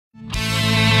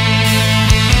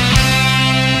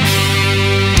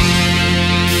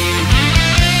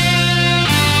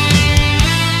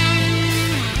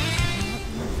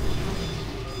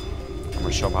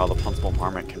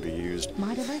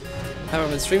confused. Have I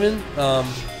been streaming?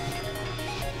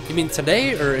 You mean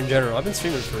today or in general? I've been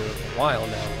streaming for a while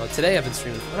now. Today I've been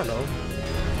streaming, I don't know.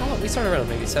 We started around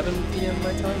maybe 7 p.m.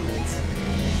 my time. It's, I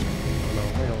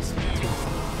don't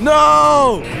know,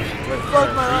 No! Fuck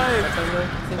my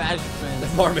life! The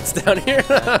marmot's down here.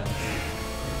 I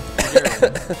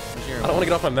don't want to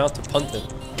get off my mouth to punt it.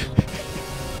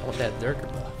 I want that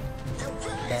Durker buff.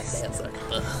 That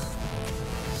sucker.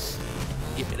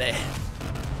 Give me that.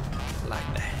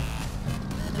 Like that.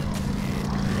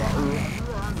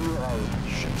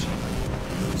 Shit.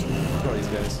 Who are these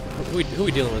guys? Who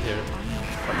we dealing with here?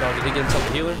 Oh, no, did he get himself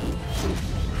a healer? I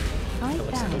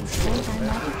found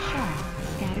anti-magic shot,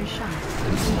 scatter shot,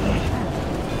 silencing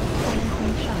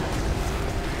shot.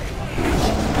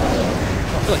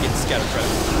 I feel like getting scatter trap.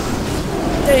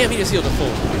 Damn, he just healed a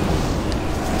full.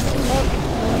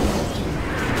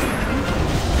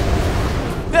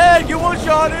 Dad, you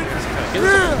one-shotted!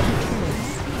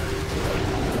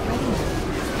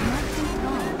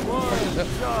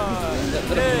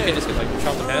 You can't just get like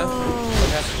chopped in half.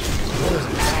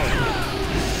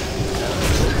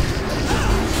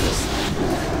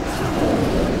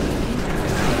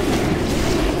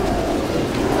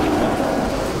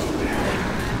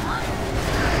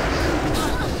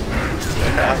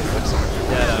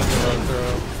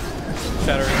 Throw.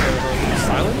 Shattering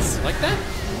silence? Like that?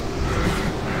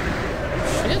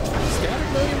 Shit,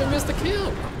 Scatter don't even miss the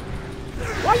kill.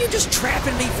 Why are you just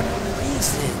trapping me for no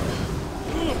reason?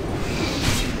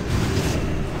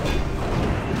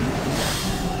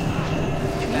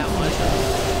 That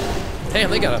one. Damn,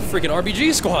 they got a freaking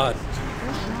RBG squad.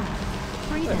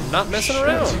 They're not messing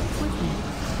around.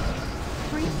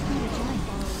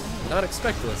 Not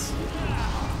expect this.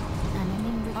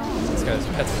 This guy's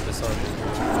pets with this on.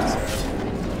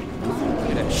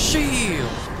 Get that shield!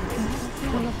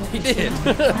 He did!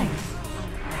 What the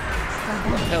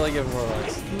hell are they giving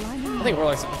Warlocks? I think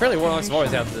Warlocks, apparently Warlocks have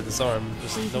always had the disarm,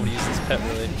 just nobody uses this pet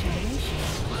really.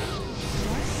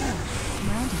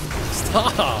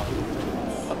 Stop!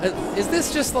 Is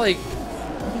this just like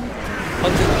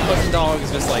hunting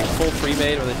dogs just like full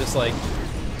pre-made, or are they just like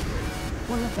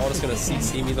all just gonna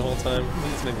CC me the whole time?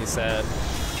 This made me sad.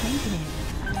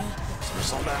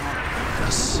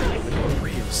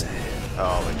 Real sad.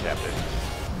 Oh, they capped it.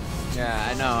 Yeah,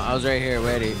 I know. I was right here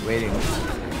waiting.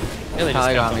 Yeah, they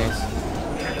just got me.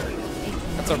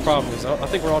 That's our problem. Is I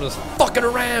think we're all just fucking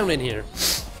around in here.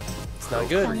 It's not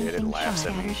good. It laughs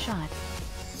at me.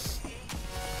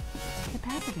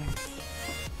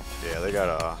 Yeah, they got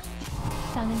a.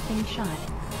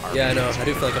 Yeah, I know. I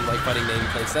do feel like I'm like fighting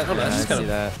nameplates. I don't know. Yeah, That's just I kind see of.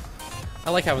 that. I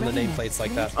like having the nameplates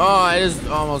like that. Oh, I just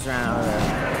almost ran out of there.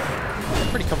 I'm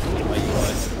pretty comfortable with my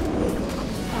UI.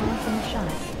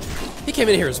 He came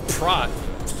in here as prot.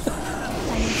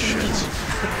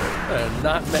 They're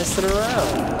not messing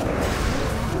around.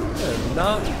 They're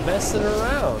not messing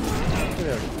around.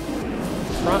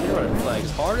 Prot, you're running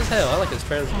flags hard as hell. I like his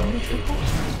transmog too.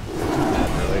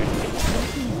 Really?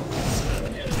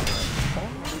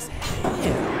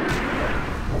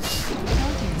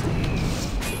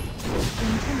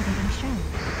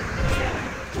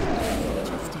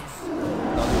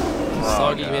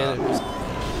 Soggy, man.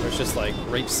 It's just like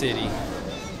Rape City.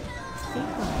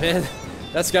 Man,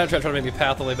 that sky trap trying to make me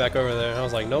path all the way back over there. I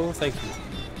was like, no, thank you.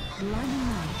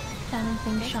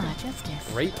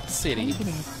 Rape City. I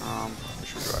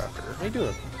should go after her. What are you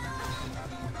doing?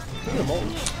 What are you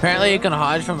doing, Apparently, you can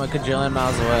hodge from a cajillion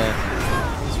miles away.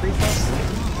 Screenshots?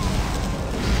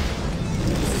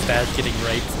 This is bad getting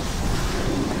raped.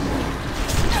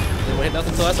 Didn't wait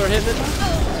nothing until I started hitting it.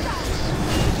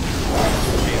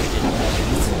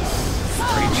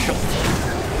 Straight shot.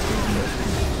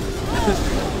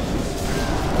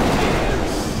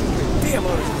 Damn,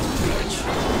 bitch.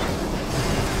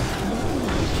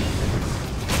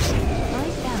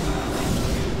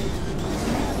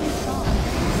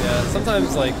 Yeah,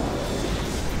 sometimes like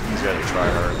He's gotta try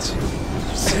hards.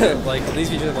 like these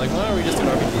videos, like why are we just doing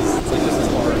RPGs? It's like this is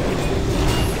hard.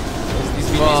 These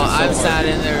videos Well, are so I've hard. sat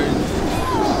in there.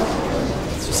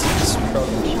 It's just a struggle.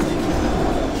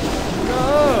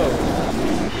 No!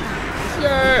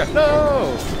 Yeah!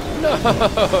 No! No!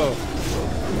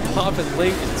 Pop and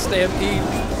Link and Stampede.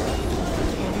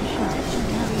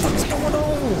 What's going on?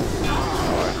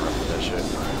 Oh, I remember that shit.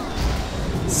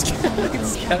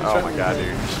 Oh my god,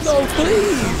 dude. No,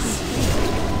 please!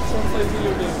 Someone play a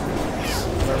video game.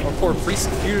 Our poor priest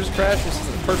computers crash. This is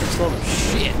the perfect storm of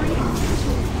shit.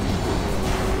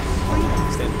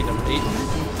 Stampede number 8.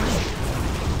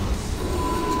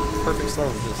 Perfect storm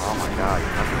of this. Oh my god,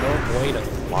 No bueno.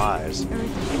 lies.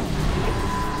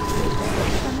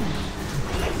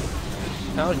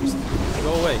 Paladins,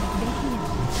 go away.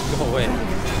 Go away.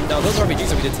 Now, those RPGs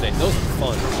that we did today, those were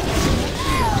fun.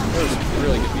 Those were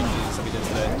really good RPGs that we did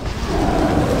today.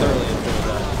 Thoroughly enjoyed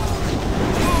that.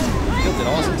 Guild did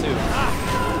awesome, too.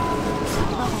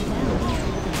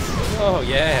 Oh,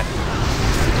 yeah.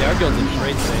 Yeah, our guild did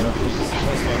great today in RPGs. That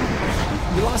was fun.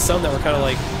 We lost some that were kind of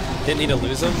like, didn't need to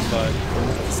lose them, but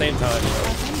at the same time, you know,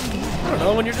 I don't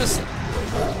know, when you're just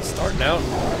starting out and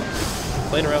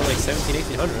playing around like 17,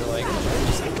 1800, like,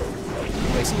 just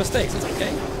make some mistakes, it's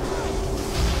okay.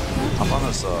 I'm on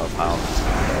this pile.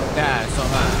 Yeah, so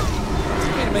am I. It's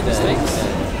okay to make mistakes.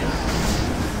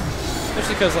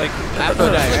 Especially because, like, I After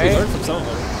feel that, like we right? learned from some of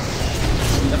them.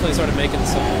 Definitely started making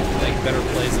some like better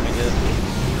plays than we did.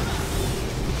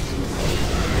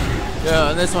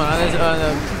 Yeah, on this one, on this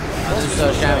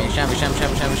Shammy,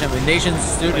 Nation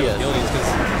Studios. Because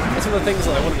that's one of the things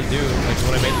that I wanted to do, like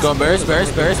when I made this. Go burst,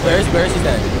 he's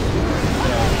dead.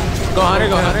 Go Hunter,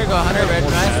 red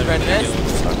mist.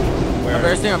 I'm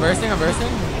bursting.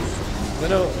 I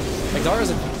know, like Dara's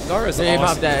awesome. He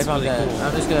popped that, It's really cool.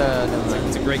 I'm just gonna, never mind.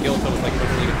 It's a great guild filled with like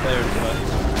really good players, but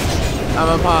I'm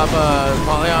gonna pop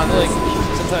Molly on like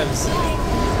this. sometimes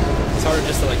it's harder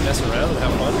just to like mess around and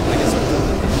have fun. Like it's sort of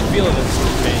the feel of it sort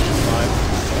of changes, the vibe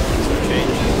sort of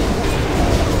changes.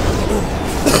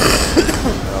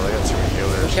 Oh, they got too many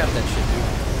healers. Look out that shit, dude.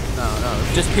 No,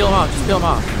 just peel him off,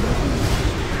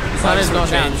 The sun is going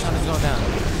down,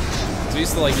 So we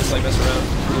used to like just like mess around,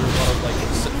 do a lot of like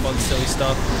fun, silly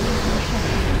stuff.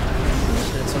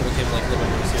 And it sort of became like a little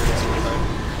bit more serious over time.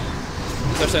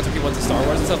 Especially after people went to Star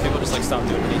Wars and stuff, people just like stopped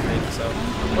doing anything. So I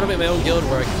want to make my own guild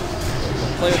where I can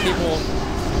play with people,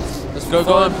 just for Go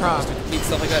fun, on prop. just meet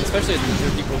stuff like that. Especially if there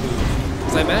are people who,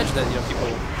 because I imagine that, you know, people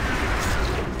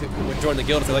would join the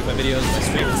guild if they like my videos, my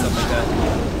stream and stuff like that.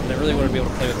 And I really want to be able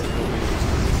to play with people who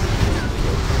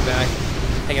come back,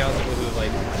 hang out with people who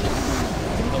like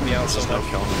help me out so much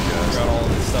throughout all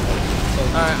of this stuff.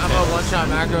 Alright, I'm gonna one-shot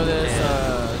macro this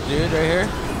dude right here.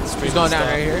 He's going down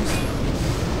right here.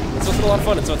 So it's been a lot of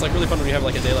fun, and so it's like really fun when you have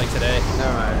like a day like today,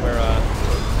 Never mind. where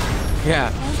Yeah.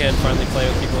 you can finally play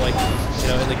with people like, you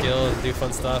know, in the guild and do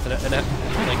fun stuff and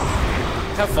like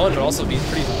have fun, but also be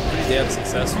pretty damn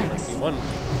successful. Like we won,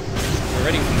 we're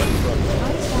already went from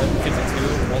 52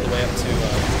 all the way up to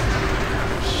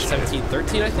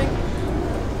 17-13, I think.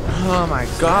 Oh my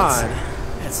god.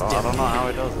 Oh, I don't know how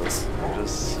he does this. He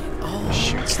just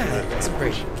shoots that. That's a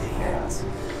great game.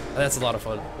 That's a lot of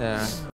fun. Yeah.